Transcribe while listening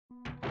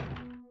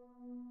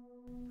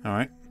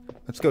Alright.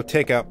 Let's go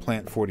take out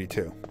Plant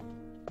 42.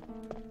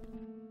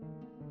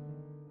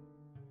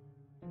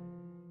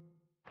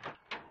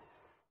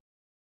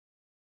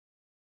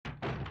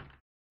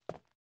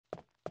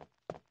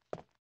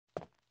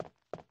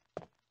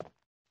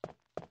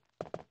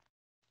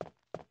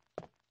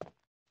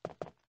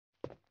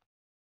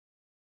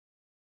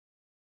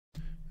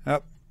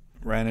 Oh,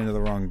 ran into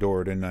the wrong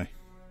door, didn't I?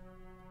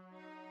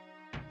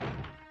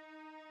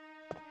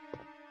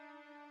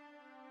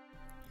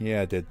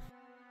 Yeah, I did.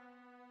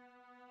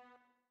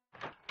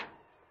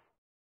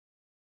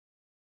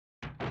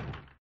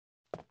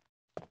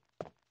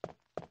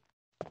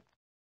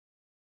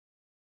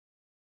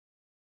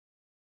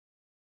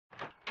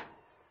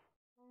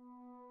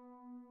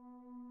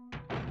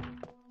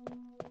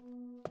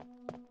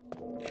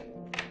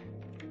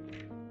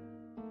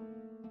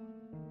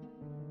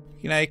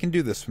 You know, you can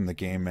do this from the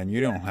game, man.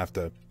 You don't have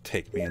to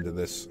take me into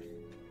this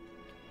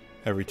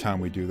every time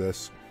we do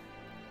this.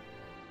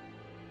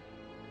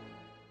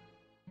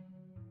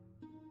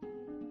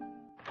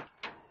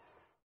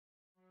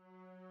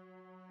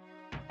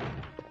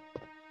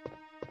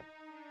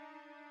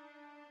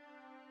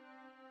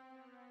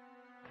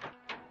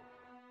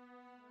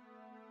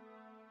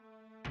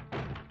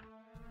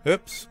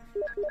 Oops.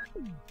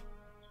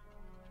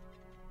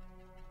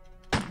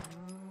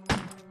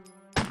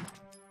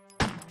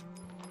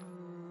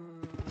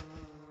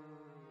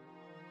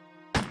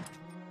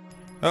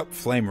 Oh,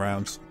 flame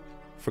rounds.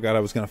 Forgot I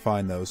was going to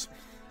find those.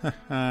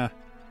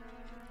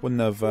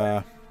 Wouldn't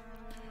have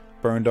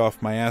burned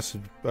off my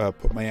acid,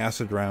 put my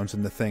acid rounds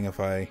in the thing if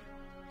I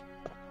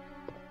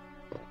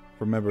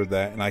remembered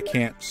that. And I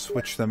can't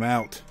switch them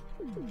out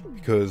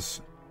because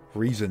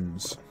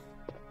reasons.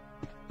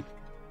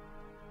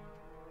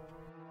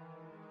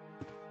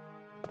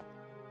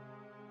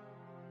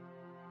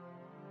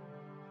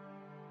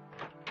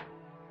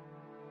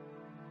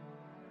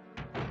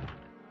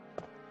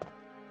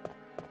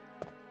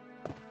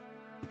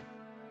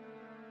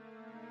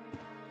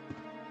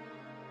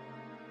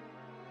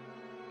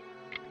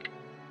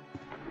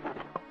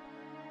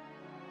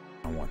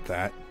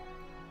 That.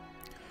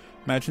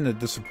 Imagine the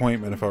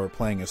disappointment if I were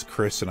playing as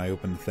Chris and I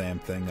opened the damn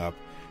thing up.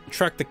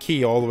 Track the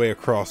key all the way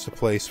across the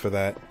place for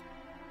that.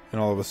 And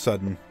all of a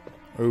sudden...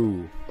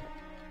 Ooh.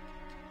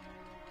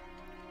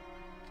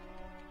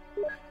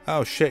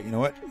 Oh shit, you know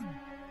what?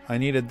 I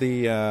needed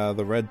the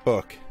red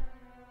book.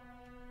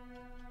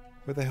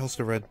 Where the hell's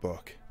the red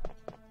book?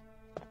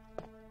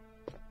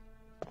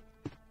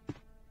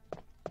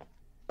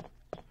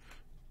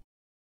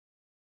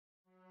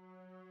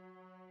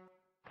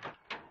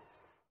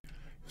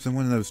 It was in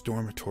one of those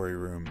dormitory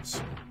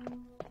rooms.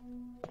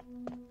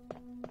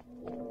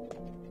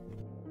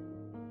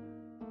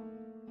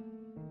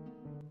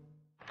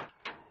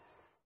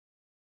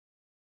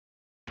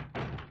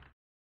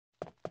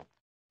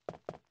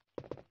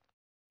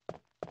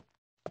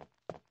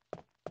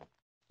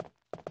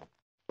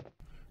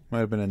 Might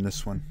have been in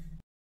this one.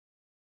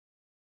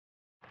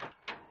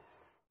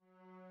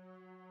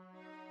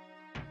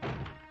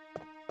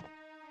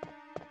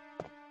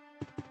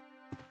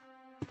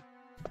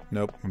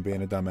 Nope, I'm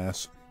being a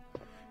dumbass.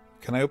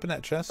 Can I open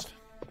that chest?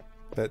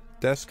 That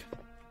desk?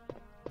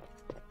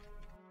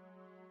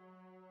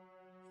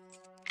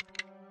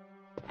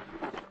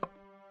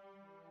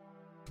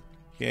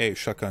 Yay,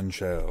 shotgun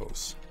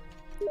shells.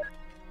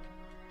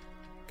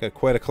 Got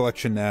quite a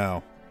collection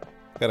now.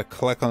 Gotta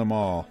collect on them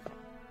all.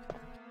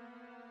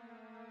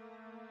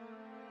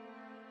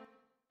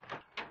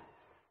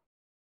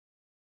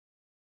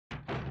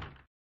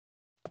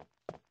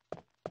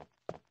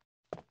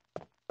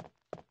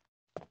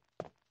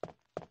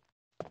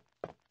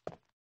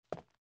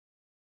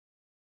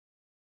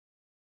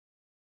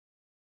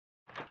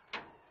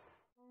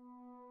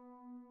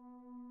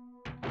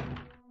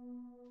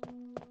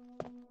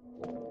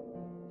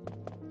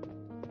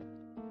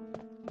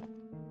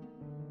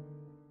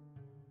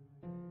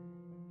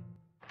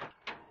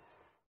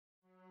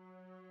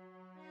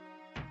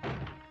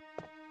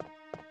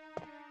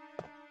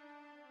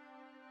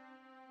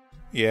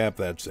 Yep,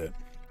 that's it.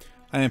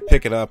 I didn't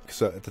pick it up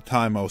because at the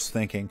time I was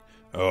thinking,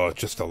 oh,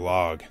 it's just a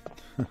log.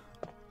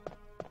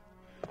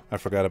 I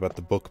forgot about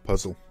the book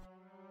puzzle.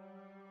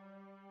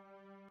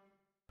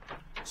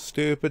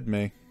 Stupid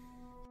me.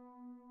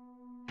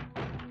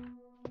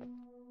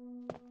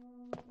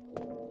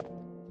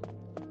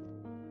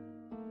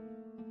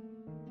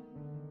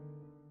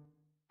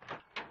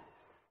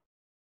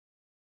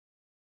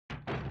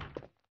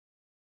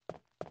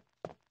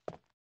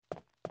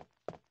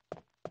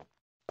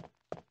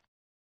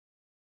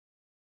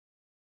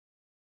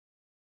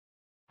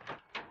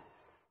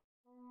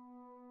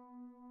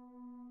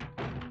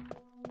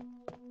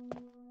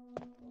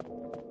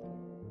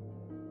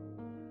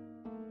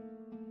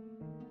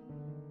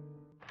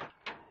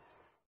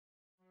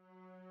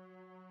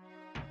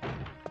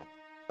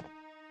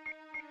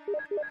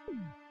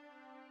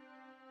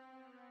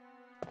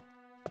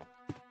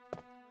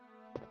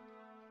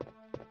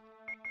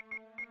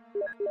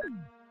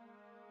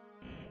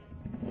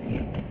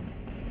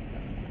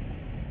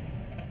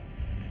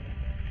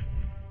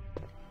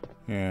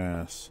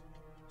 Yes.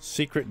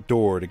 Secret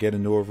door to get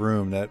into a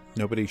room that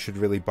nobody should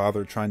really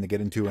bother trying to get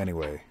into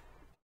anyway.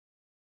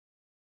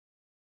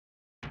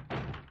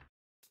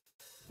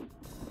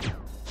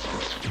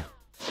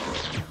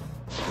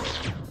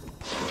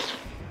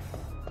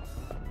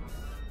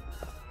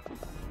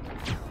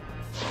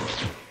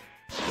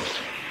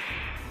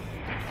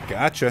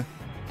 Gotcha.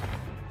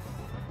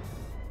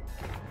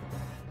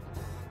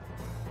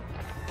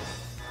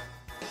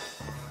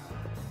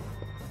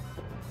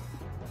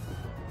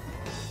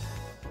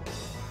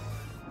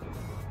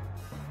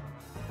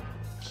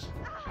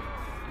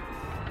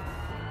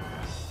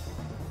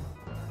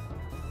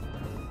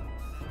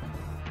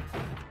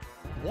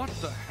 What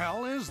the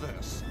hell is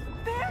this?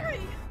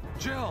 Barry!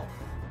 Jill!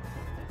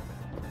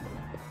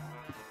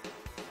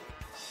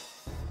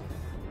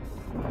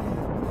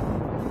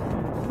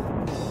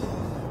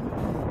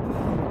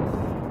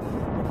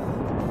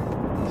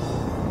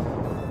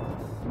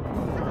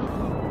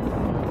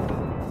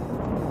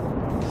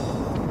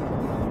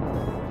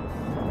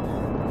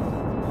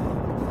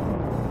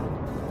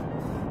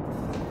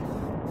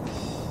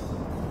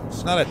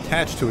 It's not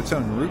attached to its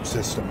own root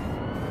system.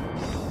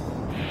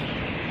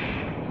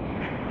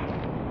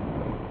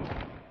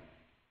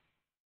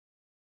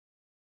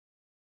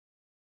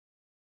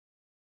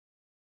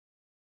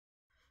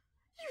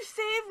 You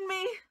saved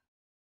me!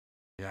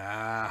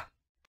 Yeah,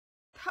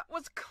 That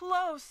was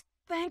close.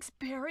 Thanks,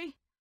 Barry.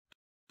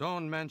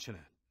 don't mention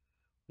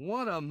it.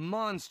 What a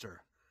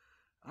monster.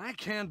 I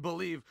can't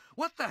believe...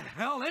 What the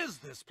hell is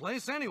this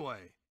place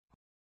anyway?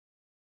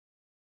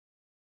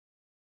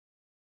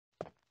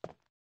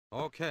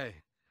 Okay.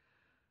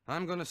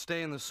 I'm gonna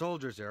stay in the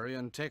soldiers' area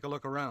and take a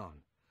look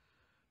around.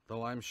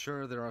 Though I'm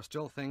sure there are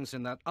still things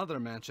in that other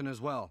mansion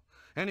as well.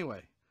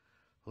 Anyway,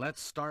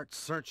 let's start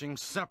searching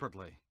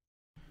separately.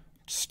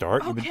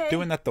 Start? You've been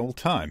doing that the whole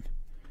time.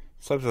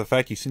 Except for the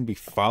fact you seem to be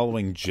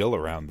following Jill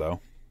around, though.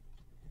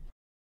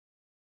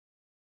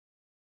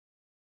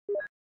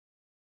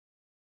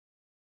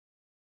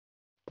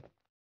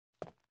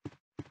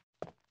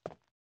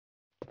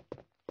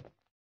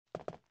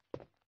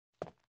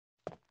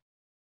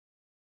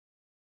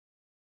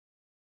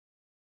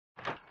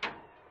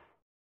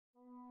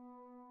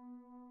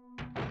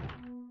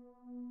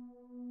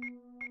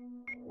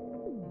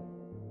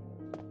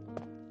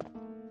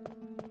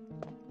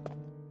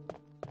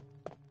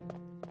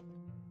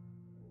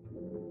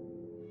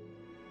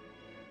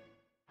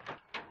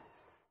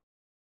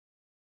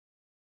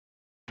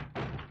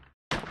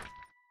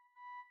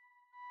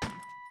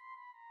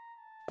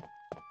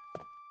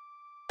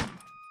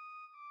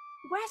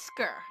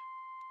 Wesker!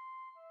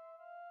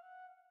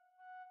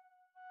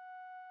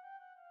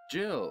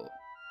 Jill,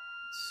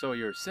 so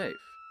you're safe.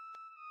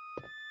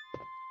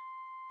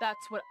 That's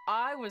what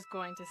I was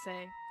going to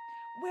say.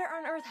 Where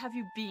on earth have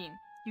you been?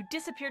 You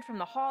disappeared from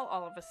the hall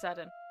all of a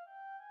sudden.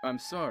 I'm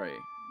sorry,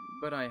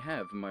 but I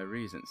have my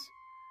reasons.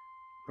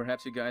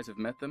 Perhaps you guys have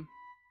met them?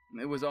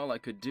 It was all I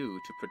could do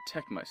to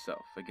protect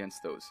myself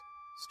against those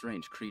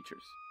strange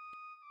creatures.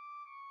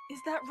 Is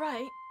that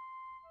right?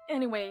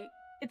 Anyway,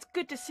 it's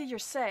good to see you're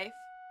safe.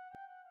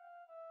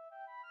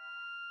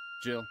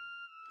 Jill,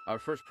 our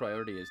first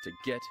priority is to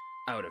get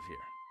out of here.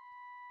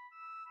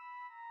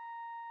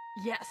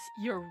 Yes,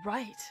 you're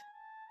right.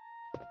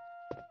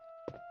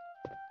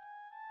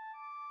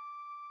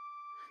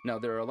 Now,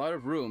 there are a lot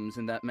of rooms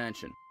in that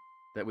mansion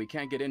that we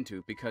can't get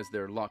into because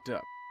they're locked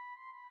up.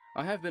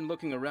 I have been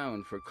looking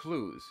around for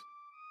clues.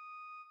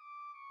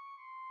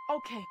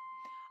 Okay,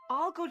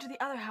 I'll go to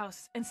the other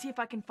house and see if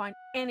I can find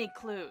any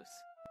clues.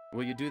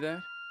 Will you do that?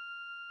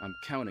 I'm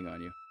counting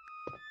on you.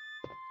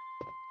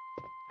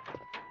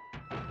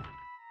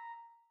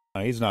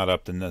 He's not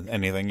up to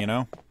anything, you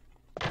know?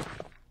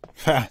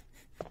 Ha!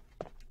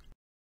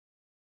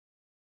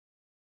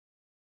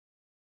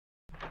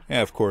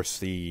 Yeah, of course,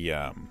 the,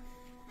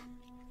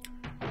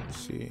 let's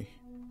see.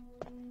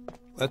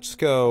 Let's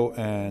go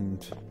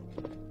and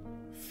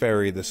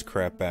ferry this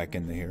crap back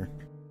into here.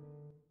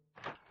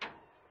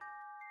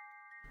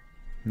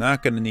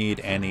 Not gonna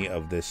need any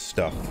of this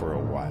stuff for a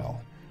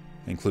while.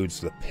 Includes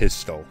the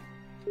pistol.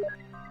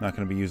 Not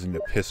gonna be using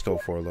the pistol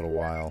for a little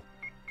while.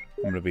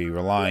 I'm gonna be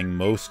relying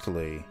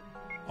mostly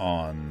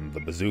on the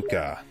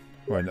bazooka,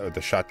 or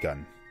the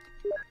shotgun.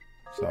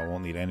 So I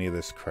won't need any of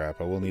this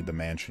crap. I will need the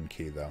mansion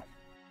key, though.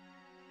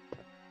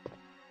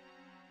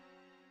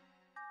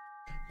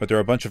 But there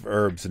are a bunch of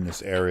herbs in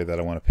this area that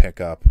I want to pick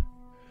up,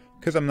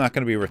 because I'm not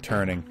going to be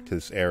returning to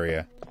this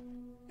area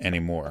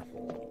anymore.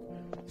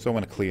 So I'm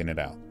going to clean it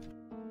out.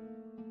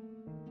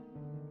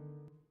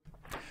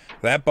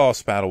 That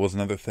boss battle was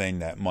another thing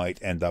that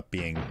might end up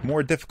being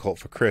more difficult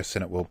for Chris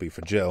than it will be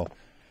for Jill.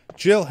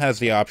 Jill has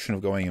the option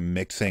of going and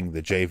mixing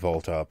the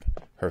J-Volt up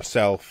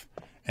herself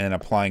and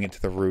applying it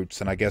to the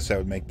roots, and I guess that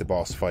would make the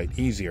boss fight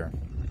easier.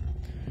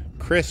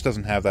 Chris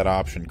doesn't have that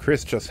option.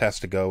 Chris just has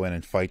to go in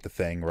and fight the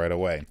thing right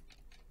away.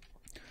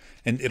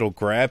 And it'll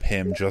grab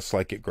him just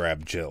like it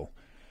grabbed Jill.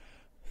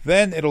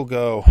 Then it'll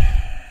go,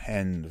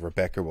 and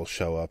Rebecca will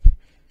show up,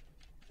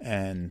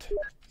 and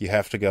you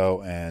have to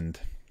go and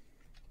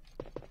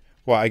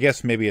Well, I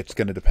guess maybe it's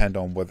going to depend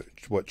on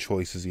what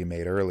choices you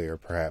made earlier,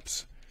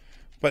 perhaps.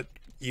 But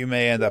you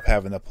may end up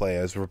having to play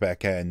as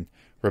Rebecca, and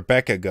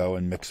Rebecca go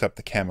and mix up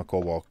the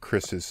chemical while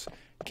Chris is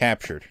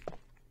captured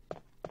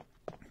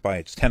by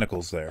its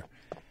tentacles there.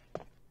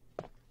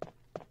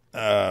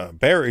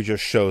 Barry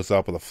just shows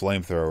up with a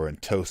flamethrower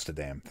and toasts the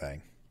damn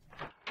thing.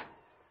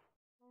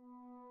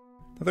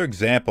 Another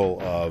example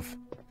of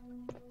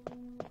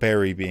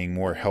Barry being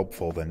more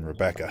helpful than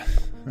Rebecca.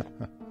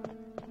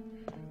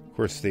 Of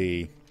course,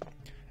 the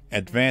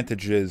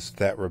advantages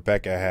that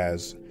Rebecca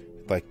has,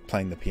 like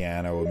playing the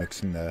piano or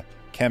mixing the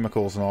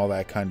chemicals and all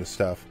that kind of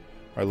stuff,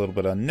 are a little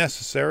bit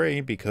unnecessary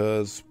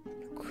because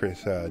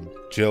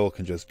Jill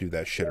can just do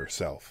that shit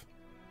herself.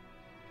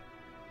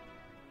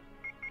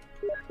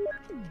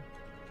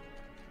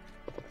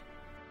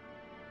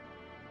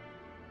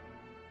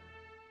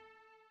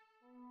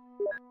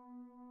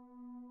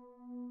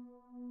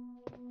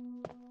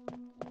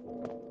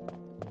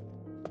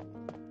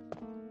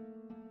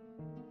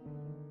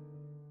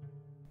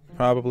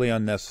 Probably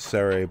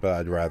unnecessary, but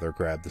I'd rather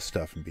grab the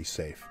stuff and be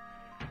safe,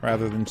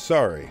 rather than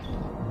sorry.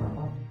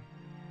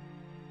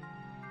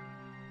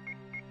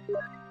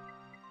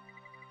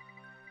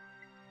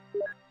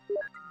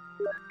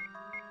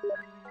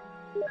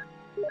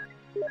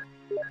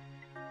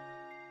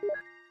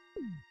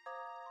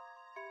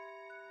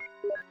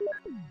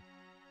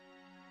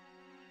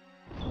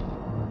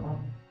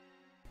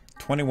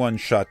 "21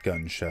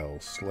 shotgun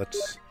shells.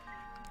 Let's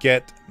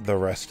get the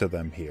rest of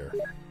them here.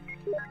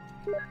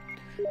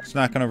 It's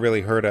not going to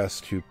really hurt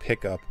us to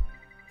pick up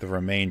the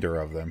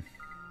remainder of them.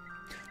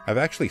 I've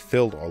actually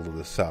filled all of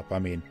this up. I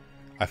mean,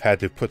 I've had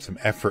to put some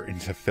effort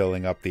into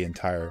filling up the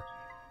entire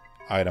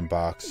item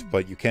box,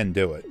 but you can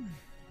do it.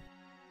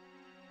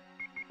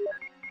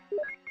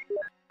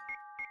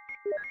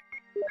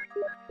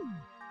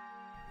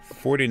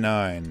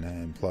 $49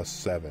 and plus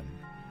 7.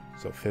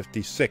 So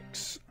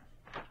 56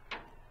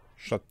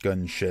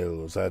 shotgun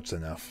shells. That's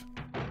enough.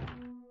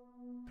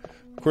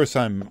 Of course,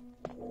 I'm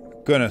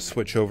gonna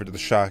switch over to the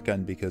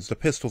shotgun because the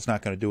pistol's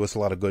not gonna do us a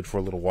lot of good for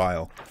a little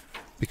while.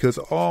 Because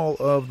all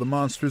of the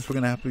monsters we're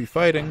gonna have to be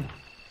fighting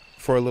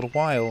for a little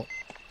while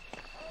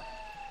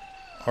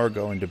are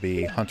going to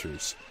be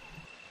hunters.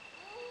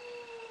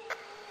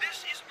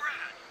 This is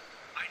Brad.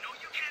 I know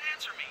you can't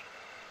answer me,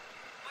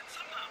 but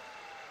somehow,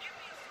 give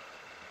me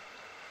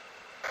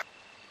a...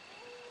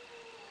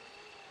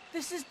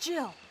 This is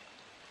Jill.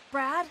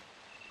 Brad?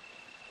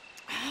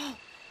 Oh,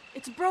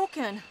 it's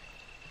broken.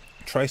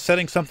 Try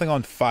setting something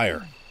on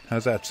fire.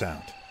 How's that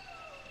sound?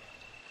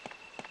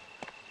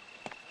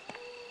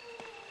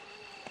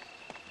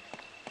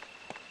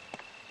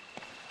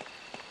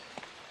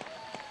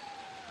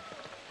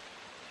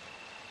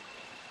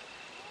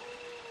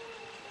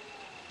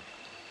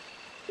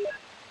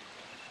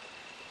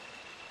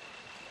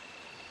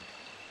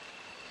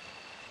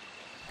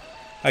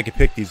 I could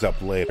pick these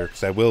up later,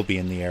 because I will be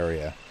in the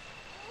area.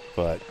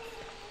 But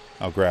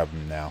I'll grab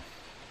them now.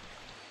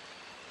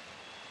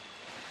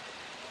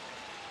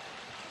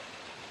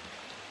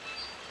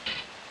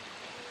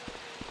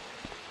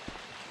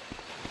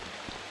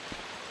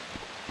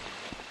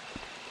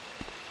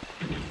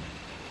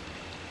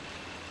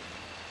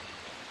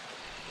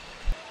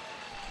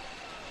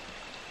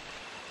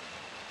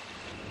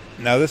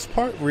 Now, this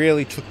part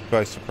really took me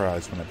by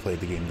surprise when I played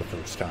the game the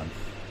first time.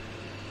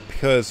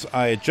 Because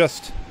I had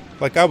just...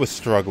 I was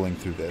struggling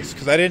through this.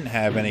 Because I didn't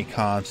have any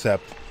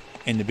concept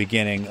in the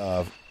beginning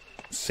of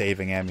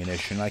saving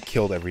ammunition. I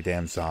killed every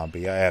damn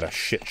zombie. I had a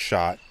shit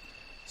shot.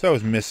 So I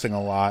was missing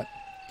a lot.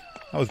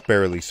 I was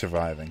barely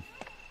surviving.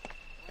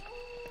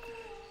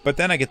 But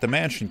then I get the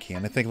mansion key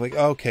and I think,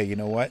 okay, you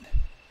know what?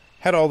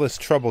 Had all this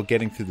trouble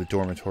getting through the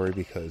dormitory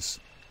because,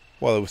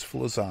 well, it was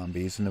full of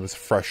zombies and there was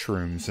fresh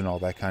rooms and all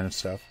that kind of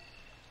stuff.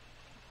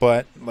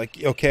 But,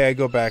 okay, I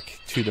go back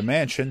to the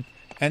mansion,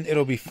 and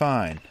it'll be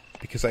fine,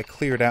 because I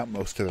cleared out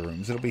most of the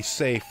rooms. It'll be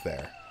safe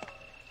there.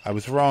 I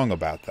was wrong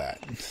about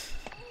that.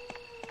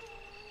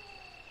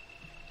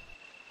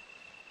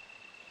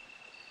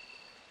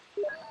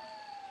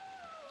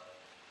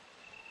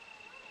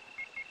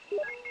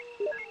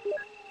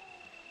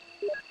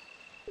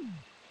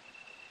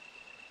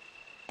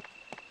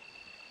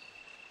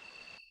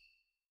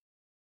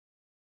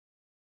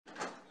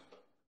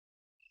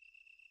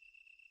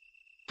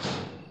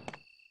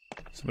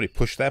 Somebody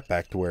pushed that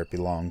back to where it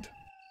belonged.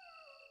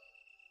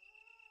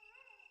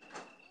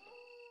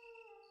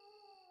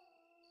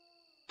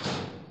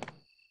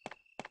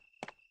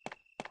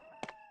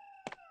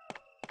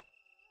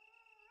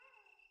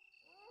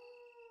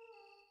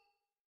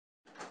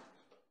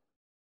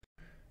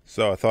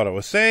 So I thought it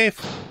was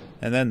safe,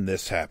 and then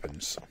this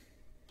happens.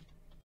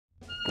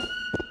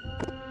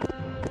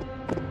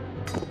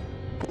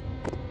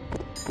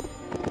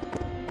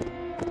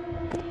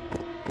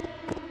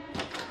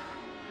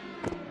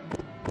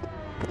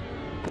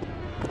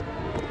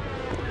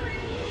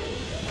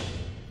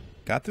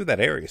 Got through that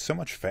area so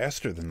much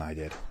faster than I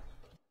did.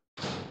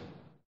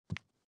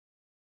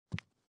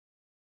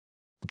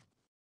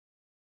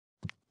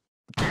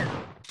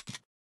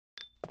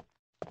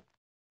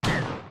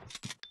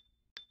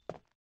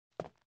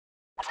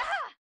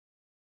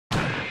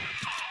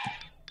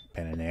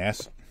 the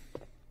ass.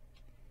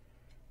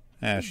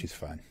 She's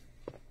fine.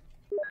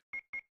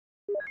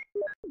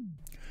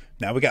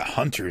 Now we got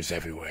hunters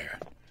everywhere.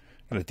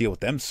 Gotta deal with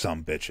them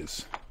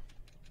sumbitches.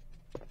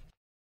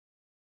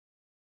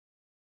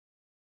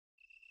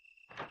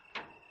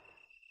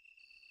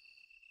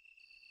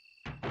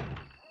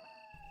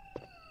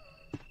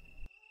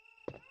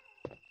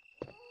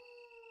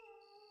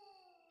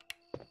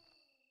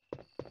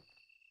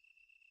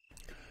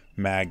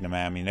 Magnum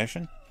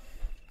ammunition.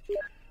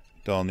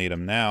 Don't need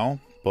them now,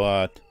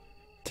 but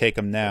take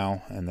them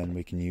now, and then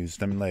we can use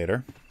them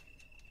later.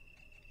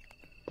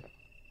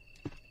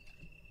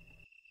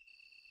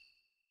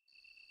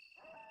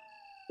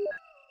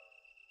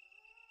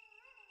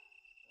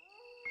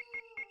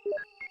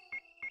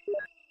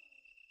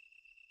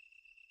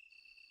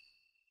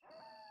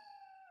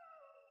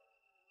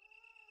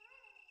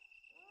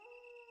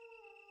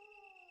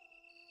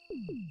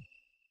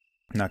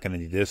 Not going to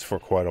need this for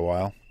quite a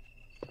while.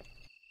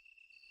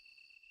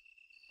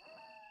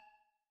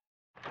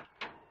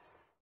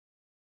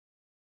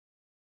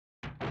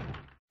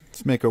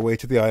 Let's make our way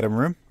to the item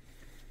room.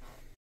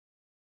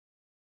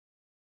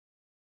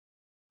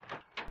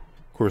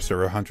 Of course,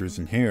 there are hunters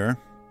in here.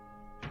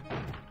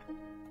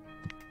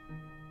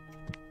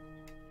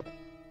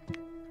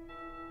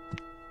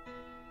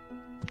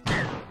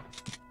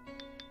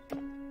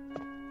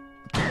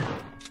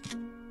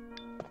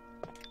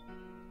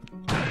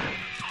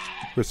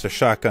 Of course, the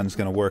shotgun's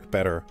going to work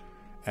better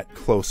at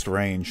close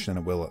range than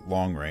it will at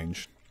long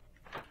range.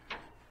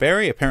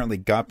 Barry apparently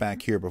got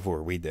back here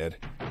before we did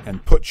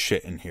and put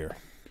shit in here.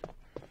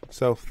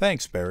 So,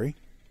 thanks, Barry.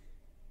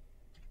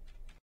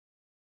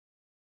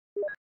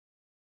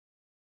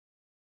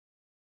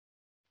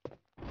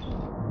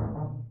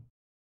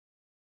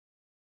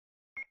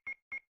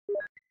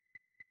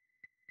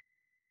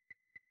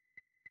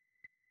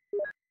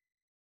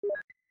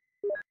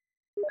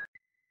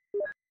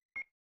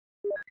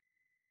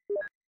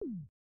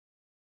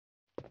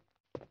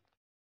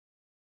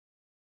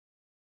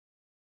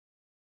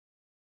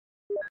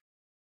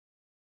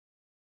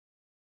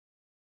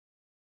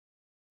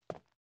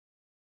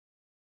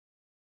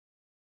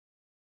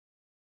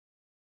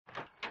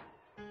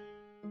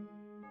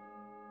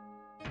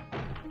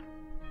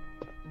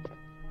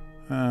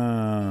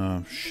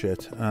 Oh,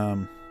 shit.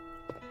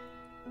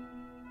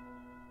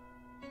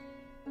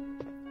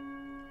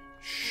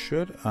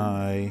 Should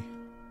I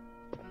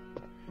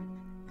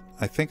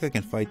think I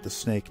can fight the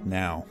snake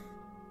now.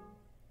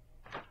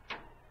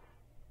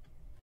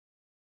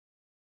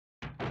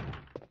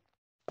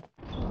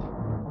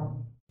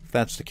 If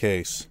that's the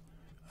case,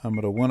 I'm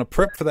going to want to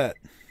prep for that.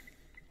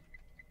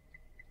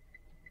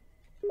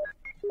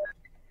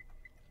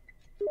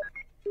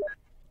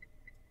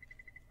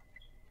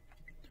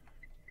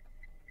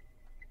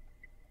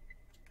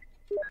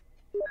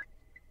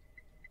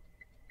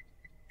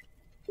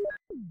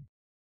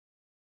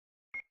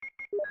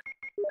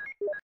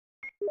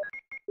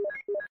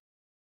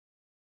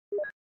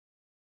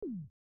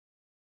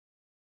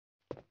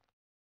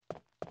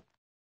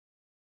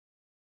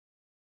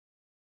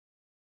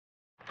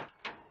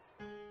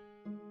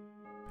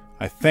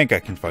 I think I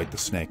can fight the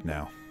snake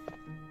now.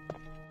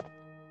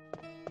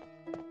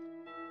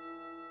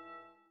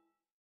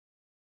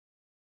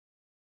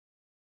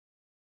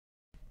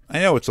 I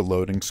know it's a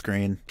loading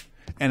screen,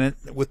 and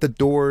with the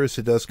doors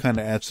it does kind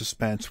of add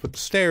suspense. With the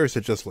stairs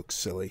it just looks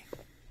silly.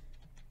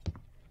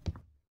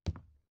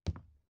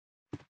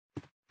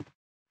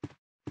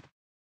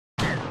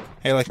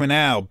 Hey, like me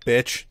now,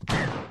 bitch.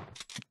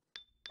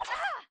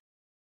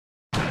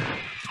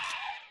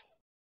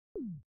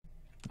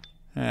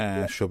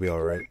 She'll be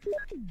alright.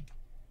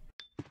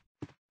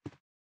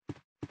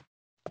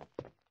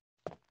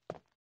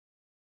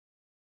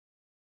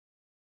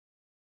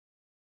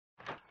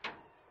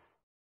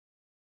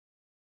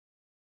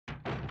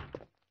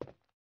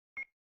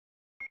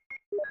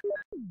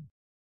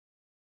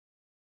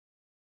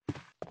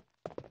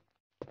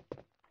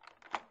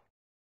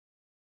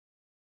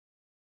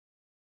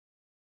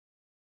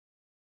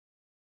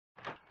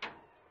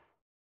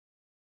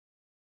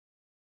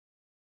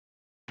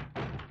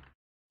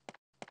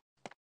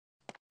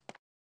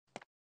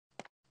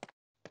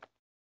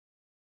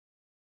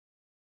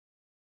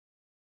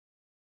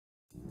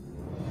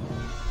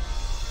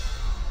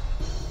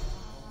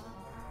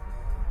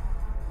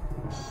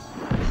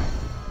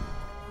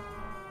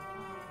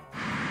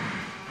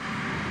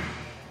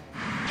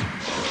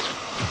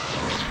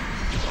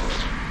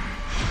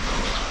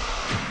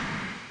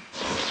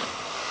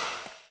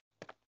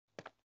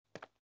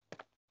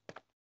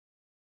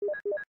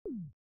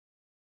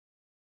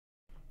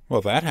 Well,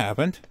 that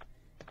happened.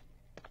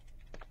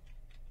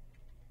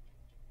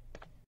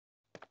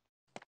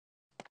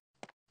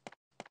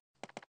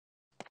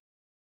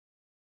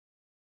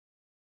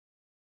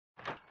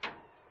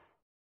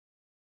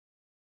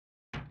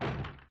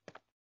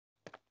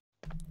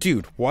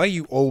 Dude, why are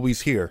you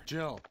always here?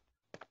 Jill,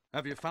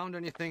 have you found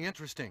anything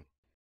interesting?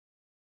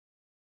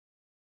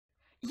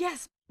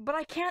 Yes, but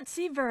I can't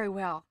see very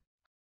well.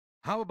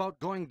 How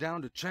about going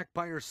down to check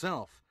by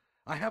yourself?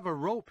 I have a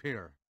rope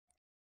here.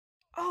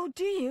 Oh,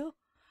 do you?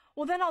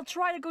 Well, then I'll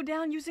try to go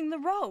down using the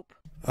rope.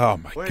 Oh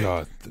my Wait.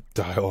 god, the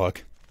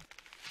dialogue.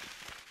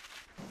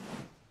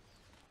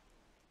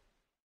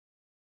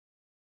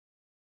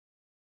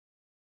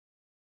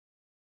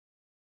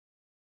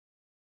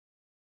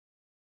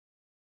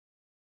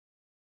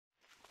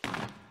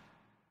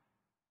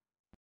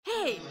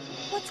 Hey,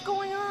 what's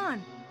going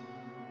on?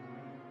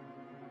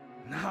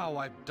 Now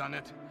I've done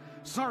it.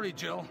 Sorry,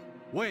 Jill.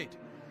 Wait.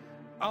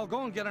 I'll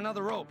go and get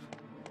another rope.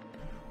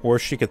 Or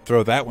she could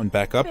throw that one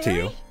back up to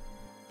you.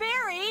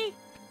 Barry!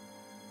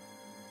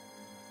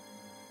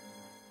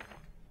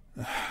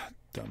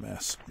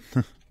 Dumbass.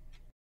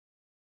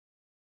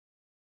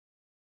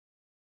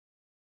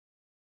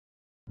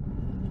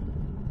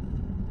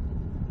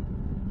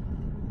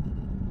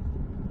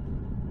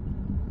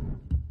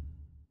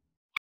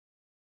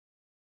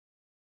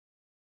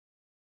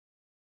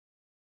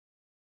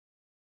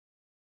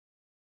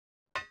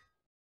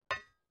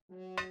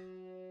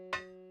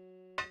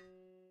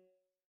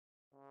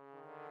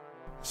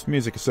 This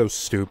music is so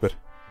stupid.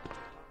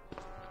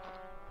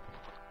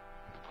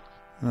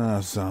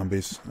 Ah,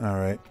 zombies.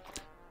 Alright.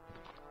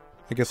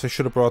 I guess I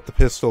should have brought the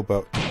pistol,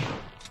 but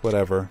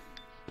whatever.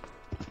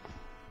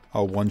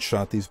 I'll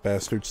one-shot these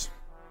bastards.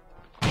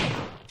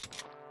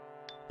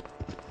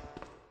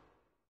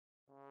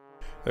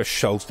 There's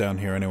shells down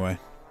here anyway.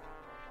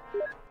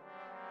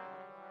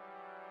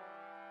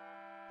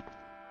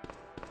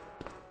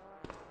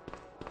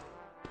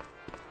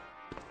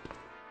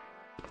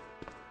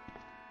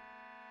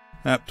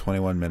 Ah,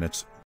 21 minutes.